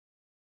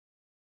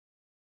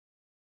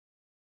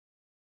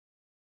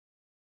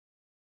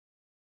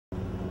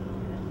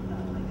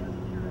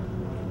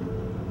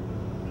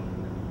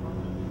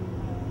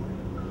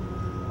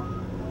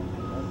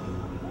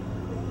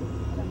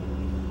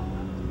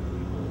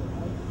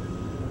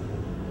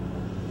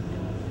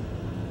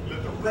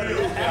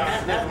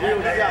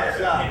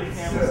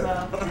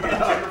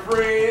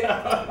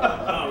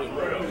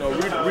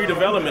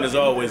Redevelopment is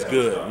always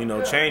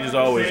good. Change is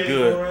always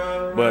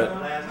good, but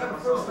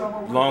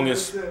long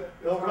as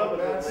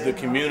the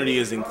community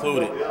is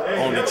included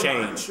on the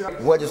change.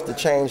 What is the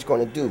change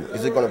going to do?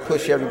 Is it going to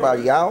push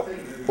everybody out,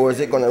 or is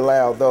it going to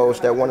allow those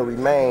that want to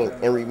remain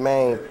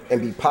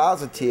and be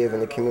positive in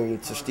the community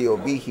to still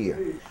be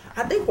here?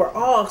 I think we're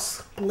all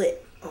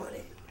split on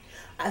it.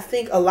 I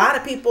think a lot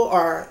of people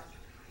are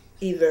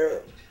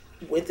either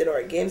with it or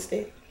against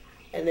it,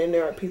 and then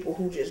there are people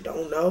who just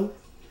don't know.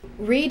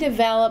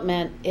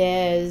 Redevelopment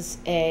is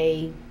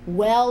a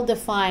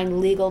well-defined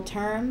legal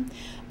term,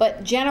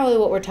 but generally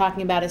what we're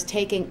talking about is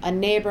taking a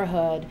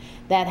neighborhood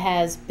that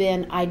has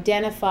been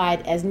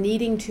identified as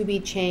needing to be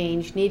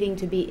changed, needing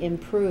to be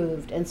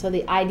improved, and so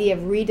the idea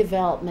of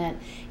redevelopment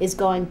is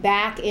going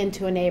back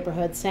into a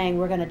neighborhood, saying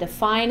we're going to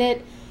define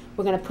it,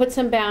 we're going to put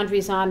some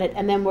boundaries on it,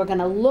 and then we're going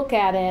to look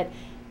at it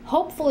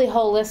hopefully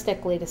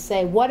holistically to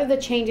say what are the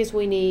changes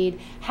we need,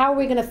 how are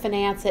we going to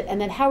finance it, and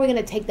then how are we going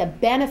to take the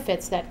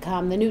benefits that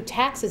come, the new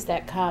taxes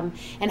that come,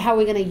 and how are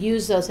we going to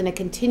use those in a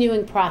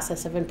continuing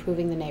process of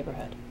improving the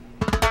neighborhood.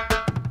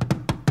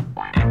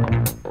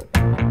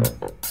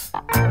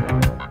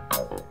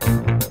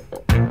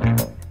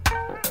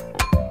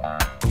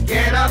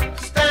 Get up,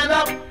 stand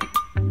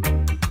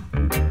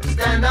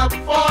up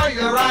for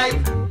your right.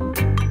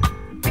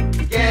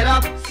 Get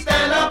up,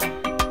 stand up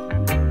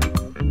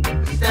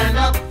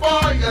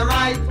for your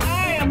right.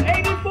 I am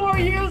 84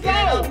 years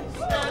old,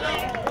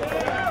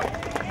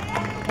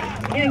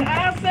 and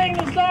I sing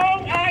the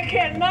song, I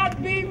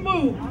Cannot Be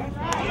Moved.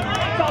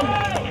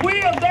 Because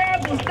we are there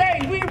to stay.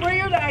 We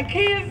reared our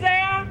kids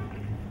there.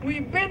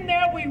 We've been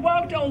there. We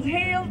walked those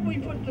hills. We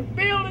put the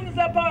buildings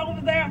up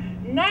over there.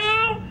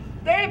 Now,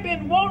 they've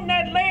been wanting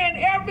that land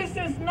ever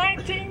since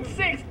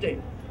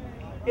 1960.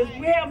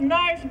 We have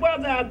nice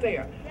weather out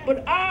there.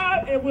 But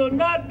it will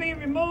not be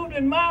removed,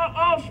 and my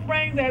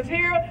offspring that's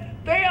here,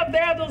 they are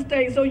there to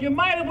stay, so you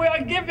might as well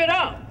give it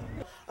up.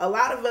 A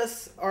lot of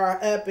us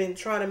are up and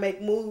trying to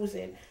make moves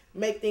and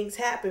make things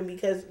happen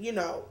because,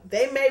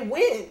 they may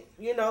win.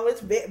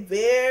 It's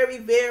very,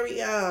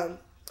 very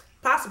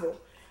possible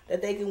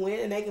that they can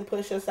win and they can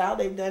push us out.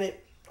 They've done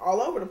it all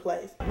over the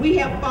place. We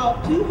have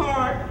fought too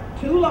hard,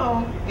 too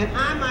long, and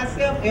I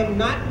myself am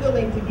not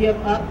willing to give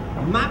up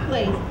my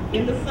place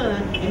in the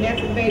sun, and that's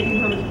at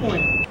Bayview Hunters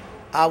Point.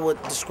 I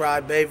would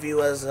describe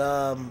Bayview as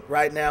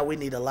right now we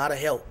need a lot of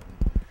help.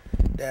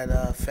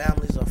 That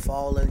families are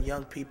falling,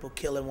 young people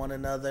killing one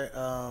another.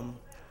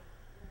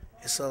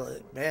 It's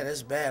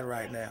bad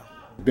right now.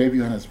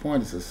 Bayview Hunters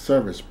Point is a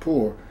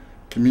service-poor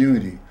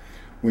community.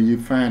 When you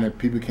find that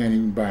people can't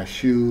even buy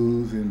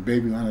shoes in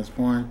Bayview Hunters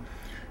Point,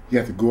 you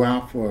have to go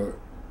out for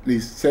at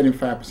least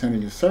 75%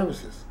 of your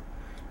services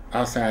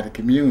outside the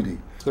community.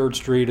 3rd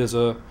Street is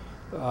a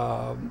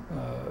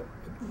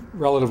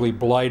relatively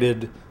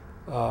blighted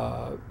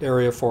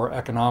area for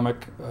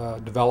economic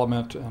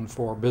development and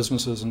for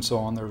businesses and so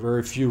on. There are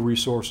very few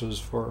resources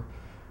for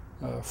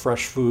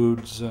fresh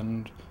foods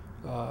and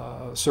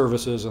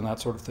services and that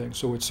sort of thing.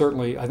 So it's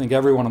certainly, I think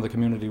everyone in the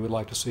community would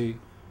like to see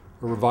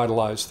a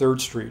revitalized 3rd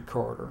Street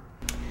corridor.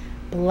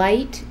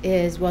 Blight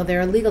is, well,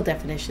 there are legal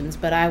definitions,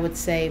 but I would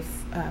say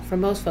for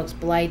most folks,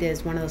 blight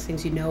is one of those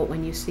things you know it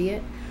when you see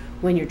it.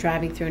 When you're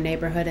driving through a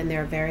neighborhood and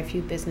there are very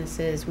few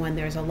businesses, when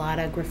there's a lot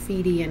of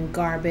graffiti and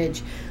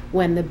garbage,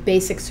 when the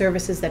basic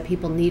services that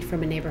people need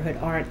from a neighborhood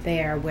aren't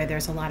there, where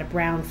there's a lot of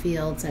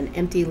brownfields and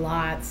empty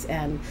lots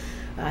and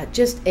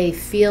just a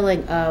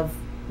feeling of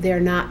there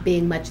not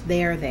being much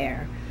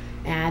there,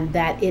 and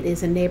that it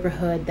is a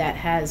neighborhood that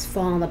has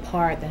fallen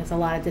apart, that has a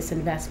lot of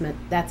disinvestment.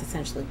 That's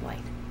essentially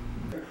blight.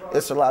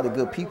 It's a lot of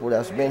good people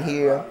that's been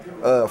here.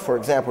 For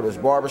example, this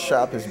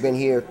barbershop has been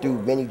here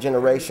through many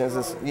generations.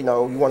 It's, you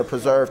want to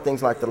preserve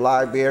things like the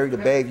library, the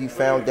Bayview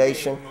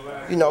Foundation,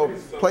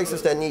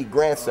 places that need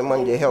grants and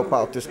money to help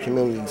out this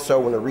community.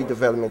 So when the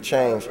redevelopment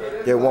change,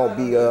 there won't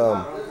be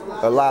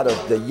a lot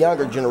of the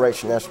younger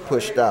generation that's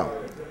pushed out.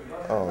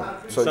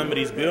 So some of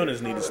these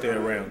buildings need to stay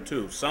around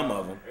too. Some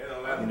of them,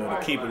 to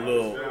keep a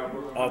little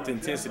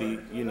authenticity,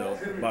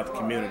 about the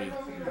community.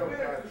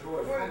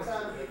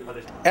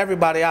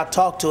 Everybody I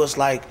talk to is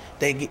like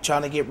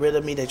trying to get rid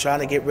of me. They're trying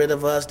to get rid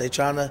of us.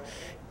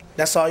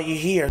 That's all you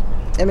hear.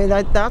 I mean,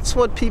 that's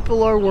what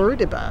people are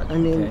worried about. I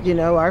mean,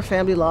 our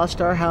family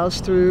lost our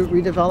house through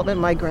redevelopment.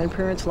 My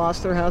grandparents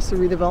lost their house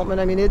through redevelopment.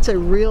 I mean, it's a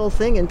real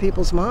thing in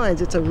people's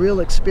minds. It's a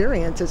real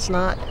experience. It's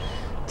not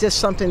just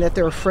something that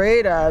they're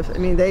afraid of. I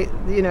mean,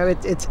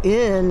 it's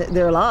in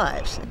their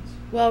lives.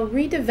 Well,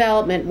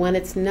 redevelopment, when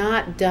it's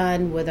not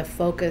done with a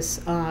focus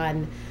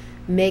on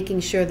making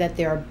sure that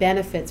there are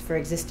benefits for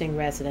existing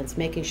residents,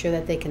 making sure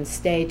that they can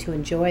stay to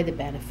enjoy the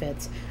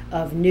benefits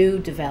of new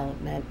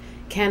development,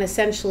 can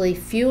essentially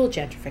fuel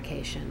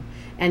gentrification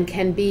and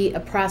can be a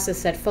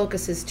process that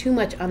focuses too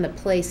much on the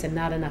place and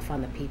not enough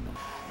on the people.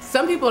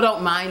 Some people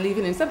don't mind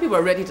leaving and some people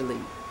are ready to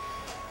leave.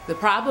 The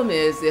problem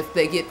is if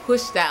they get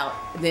pushed out,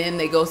 then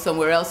they go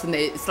somewhere else and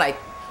it's like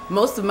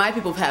most of my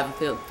people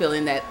have a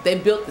feeling that they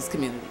built this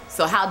community.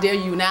 So how dare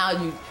you now,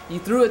 you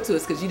threw it to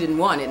us because you didn't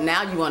want it.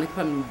 Now you want to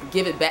come and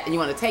give it back, and you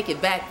want to take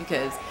it back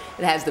because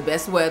it has the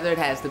best weather, it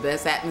has the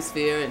best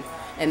atmosphere,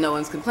 and no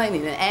one's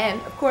complaining.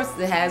 And of course,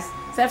 San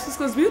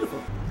Francisco's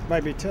beautiful.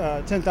 Might be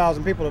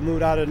 10,000 people have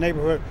moved out of the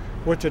neighborhood,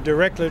 which are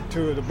directly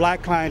to the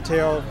black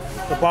clientele,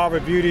 the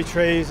barber beauty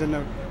trades,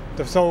 and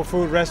the soul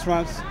food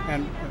restaurants.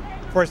 And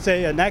first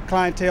say, and that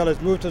clientele has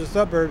moved to the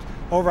suburbs.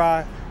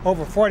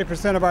 Over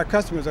 40% of our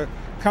customers are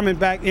coming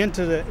back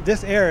into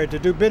this area to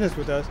do business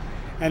with us.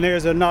 And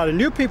there's a lot of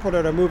new people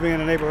that are moving in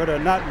the neighborhood are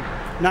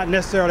not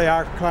necessarily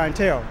our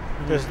clientele.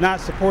 That's not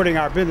supporting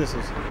our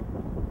businesses.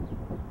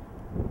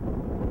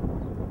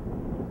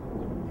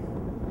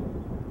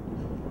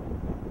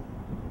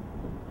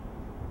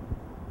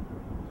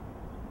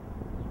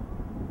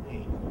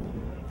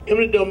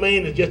 Eminent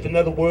domain is just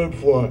another word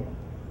for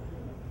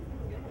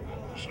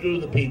screw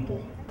the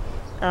people.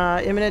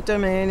 Eminent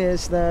domain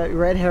is the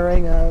red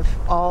herring of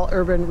all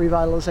urban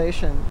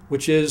revitalization.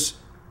 Which is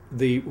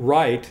the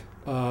right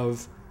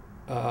of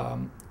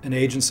an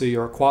agency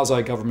or a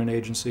quasi-government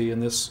agency, in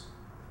this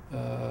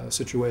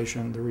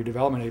situation, the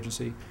redevelopment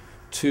agency,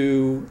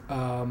 to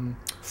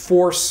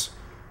force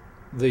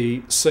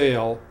the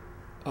sale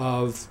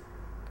of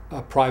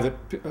a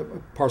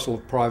parcel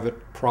of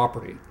private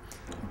property.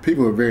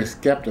 People are very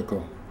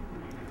skeptical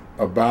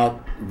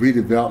about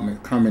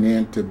redevelopment coming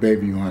into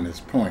Bayview Hunters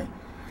Point,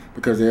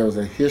 because there was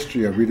a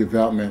history of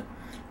redevelopment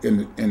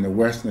in the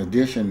Western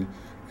Addition,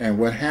 and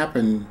what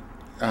happened,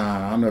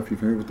 I don't know if you're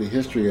familiar with the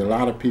history, a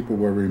lot of people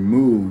were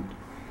removed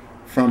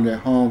from their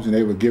homes and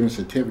they were given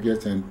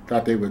certificates and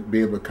thought they would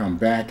be able to come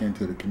back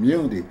into the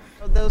community.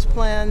 Those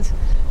plans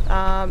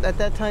at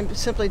that time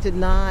simply did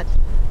not,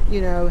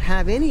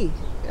 have any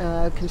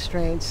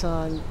constraints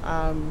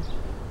on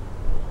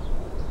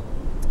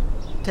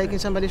taking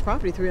somebody's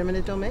property through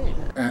eminent domain.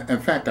 In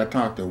fact, I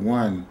talked to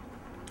one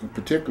in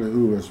particular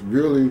who was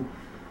really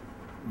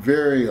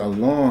very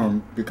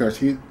alarmed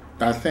because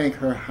I think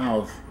her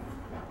house,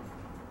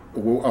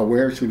 or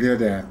where she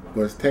lived at,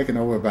 was taken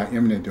over by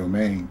eminent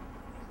domain.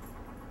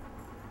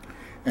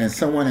 And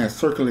someone had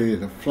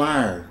circulated a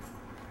flyer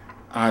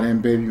out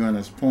in Bayview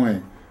Hunters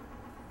Point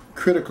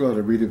critical of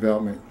the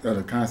redevelopment of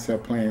the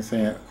concept plan,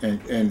 saying,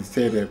 and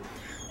said that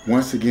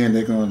once again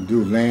they're going to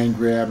do land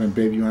grab in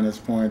Bayview Hunters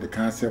Point. The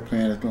concept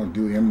plan is going to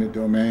do eminent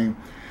domain.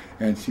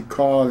 And she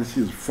called and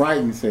she was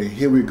frightened and said,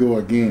 here we go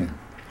again.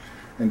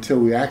 Until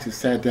we actually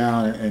sat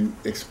down and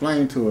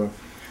explained to her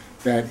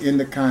that in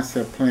the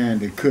concept plan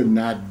they could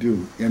not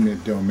do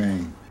eminent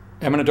domain.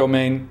 Eminent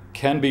domain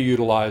can be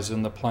utilized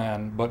in the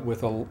plan, but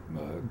with a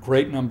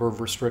great number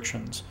of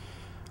restrictions.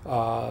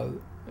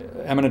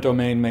 Eminent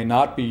domain may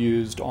not be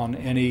used on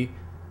any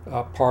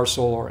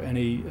parcel or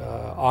any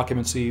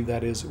occupancy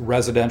that is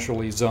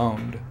residentially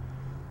zoned.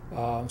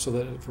 So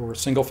that if it were a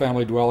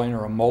single-family dwelling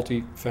or a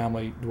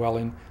multi-family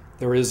dwelling,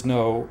 there is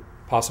no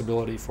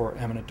possibility for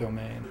eminent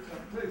domain.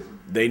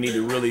 They need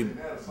to really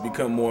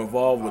become more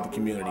involved with the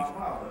community,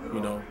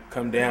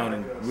 come down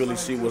and really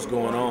see what's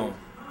going on,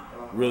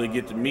 really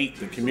get to meet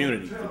the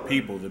community, the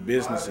people, the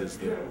businesses,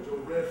 the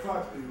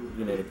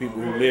people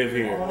who live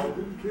here,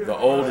 the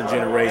older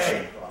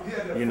generation,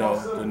 the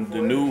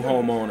new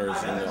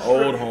homeowners and the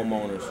old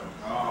homeowners,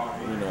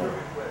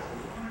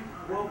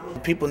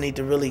 People need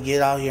to really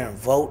get out here and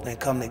vote and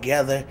come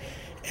together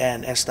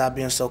and stop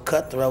being so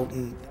cutthroat.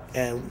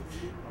 And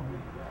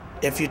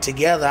if you're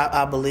together,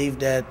 I believe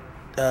that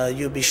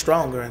you'll be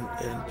stronger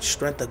and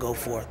strength to go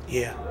forth.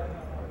 Yeah.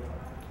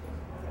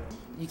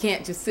 You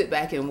can't just sit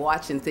back and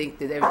watch and think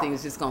that everything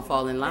is just going to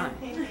fall in line.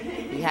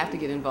 You have to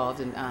get involved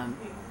and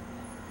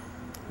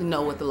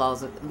know what the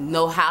laws are,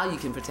 know how you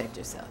can protect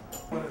yourself.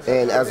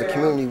 And as a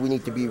community, we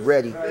need to be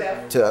ready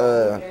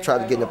to try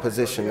to get in a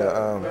position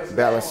to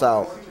balance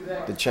out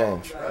the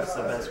change. That's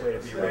the best way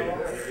to be ready.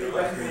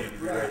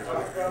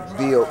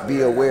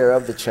 Be aware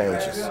of the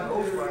changes.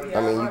 I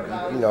mean,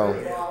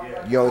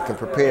 you only can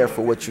prepare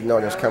for what you know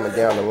that's coming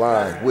down the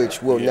line,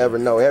 which we'll never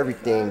know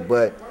everything,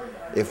 but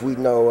if we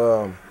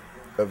know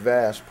a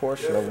vast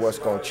portion of what's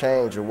going to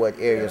change or what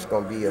area is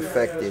going to be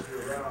affected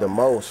the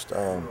most,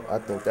 I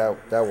think that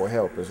will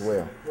help as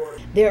well.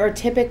 There are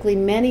typically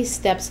many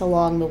steps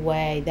along the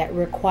way that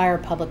require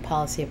public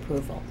policy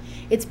approval.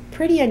 It's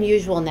pretty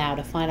unusual now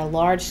to find a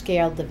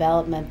large-scale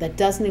development that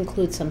doesn't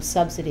include some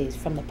subsidies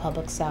from the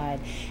public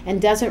side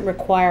and doesn't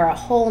require a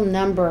whole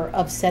number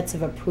of sets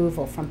of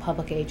approval from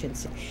public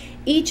agencies.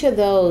 Each of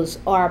those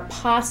are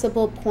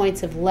possible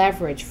points of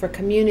leverage for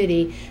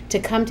community to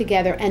come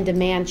together and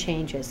demand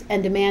changes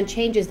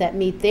that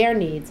meet their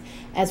needs,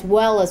 as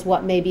well as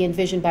what may be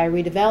envisioned by a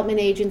redevelopment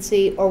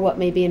agency or what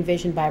may be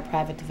envisioned by a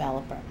private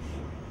developer.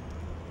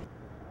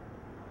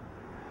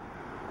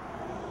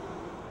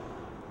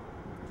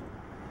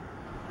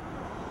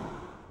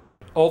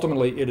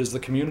 Ultimately, it is the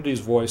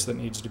community's voice that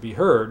needs to be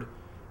heard,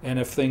 and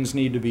if things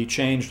need to be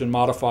changed and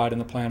modified in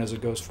the plan as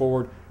it goes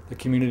forward, the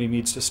community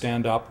needs to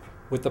stand up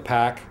with the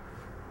PAC,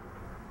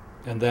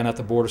 and then at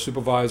the Board of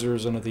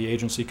Supervisors and at the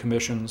agency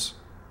commissions,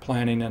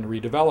 planning and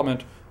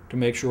redevelopment, to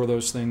make sure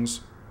those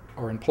things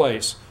are in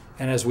place.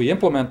 And as we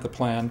implement the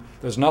plan,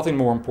 there's nothing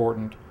more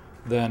important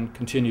than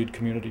continued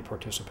community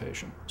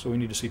participation. So we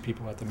need to see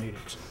people at the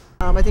meetings.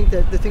 I think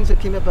that the things that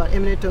came up about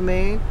eminent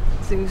domain,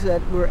 things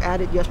that were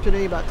added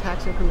yesterday about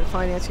tax increment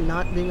financing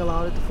not being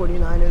allowed at the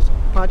 49ers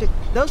project,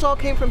 those all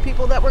came from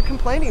people that were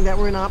complaining, that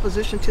were in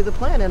opposition to the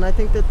plan. And I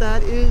think that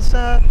that is,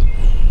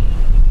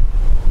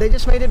 they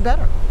just made it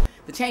better.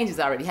 The change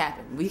has already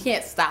happened. We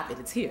can't stop it,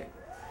 it's here.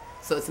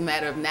 So it's a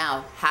matter of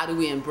now, how do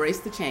we embrace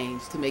the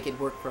change to make it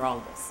work for all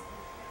of us?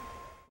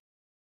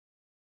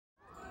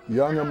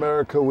 Young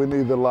America, we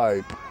need the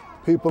light.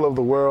 People of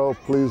the world,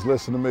 please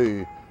listen to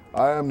me.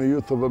 I am the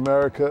youth of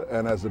America,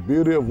 and as the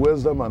beauty of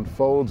wisdom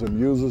unfolds and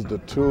uses the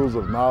tools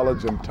of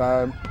knowledge and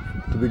time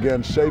to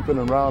begin shaping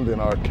and rounding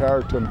our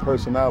character and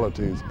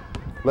personalities,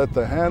 let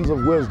the hands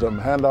of wisdom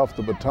hand off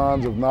the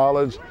batons of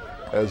knowledge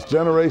as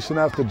generation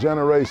after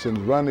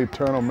generation run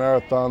eternal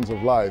marathons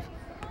of life.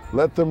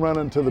 Let them run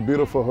into the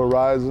beautiful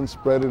horizon,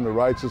 spreading the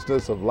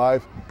righteousness of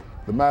life,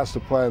 the master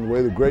plan, the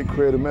way the great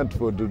Creator meant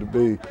for it to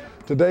be.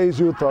 Today's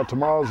youth are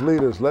tomorrow's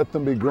leaders. Let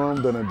them be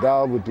groomed and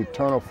endowed with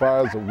eternal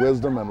fires of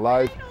wisdom and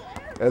life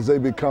as they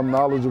become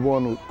knowledgeable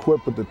and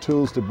equipped with the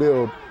tools to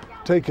build,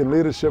 taking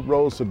leadership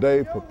roles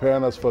today,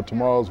 preparing us for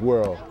tomorrow's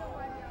world.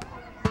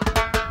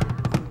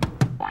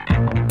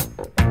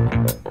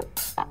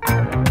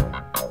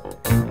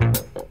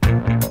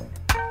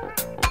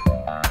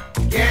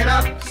 Get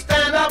up,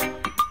 stand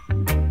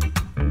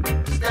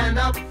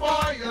up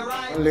for your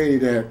right. One lady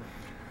that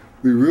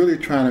we're really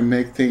trying to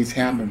make things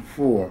happen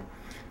for,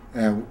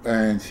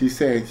 and she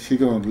said she's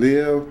gonna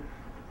live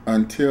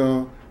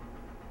until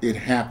it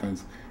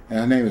happens. And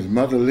her name is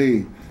Mother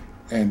Lee,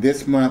 and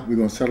this month we're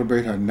gonna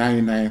celebrate her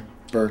 99th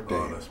birthday.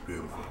 Oh, that's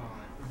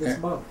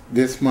beautiful.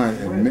 This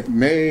month, in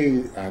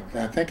May,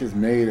 I think it's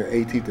May the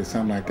 18th or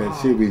something like that.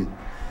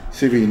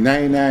 She'll be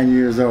 99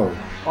 years old.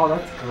 Oh,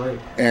 that's great.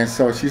 And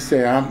so she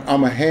said, I'm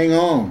gonna hang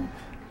on.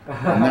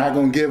 I'm not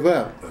gonna give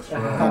up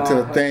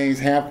until things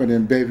happen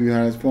in Baby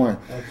Hunters Point.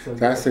 So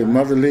I said,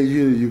 Mother Lee,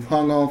 you've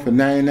hung on for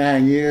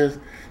 99 years.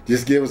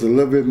 Just give us a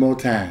little bit more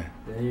time.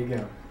 There you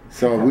go.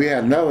 So we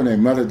had another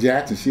named Mother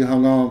Jackson. She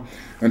hung on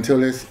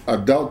until this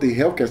adult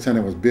healthcare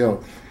center was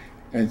built,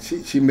 and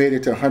she made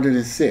it to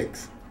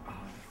 106.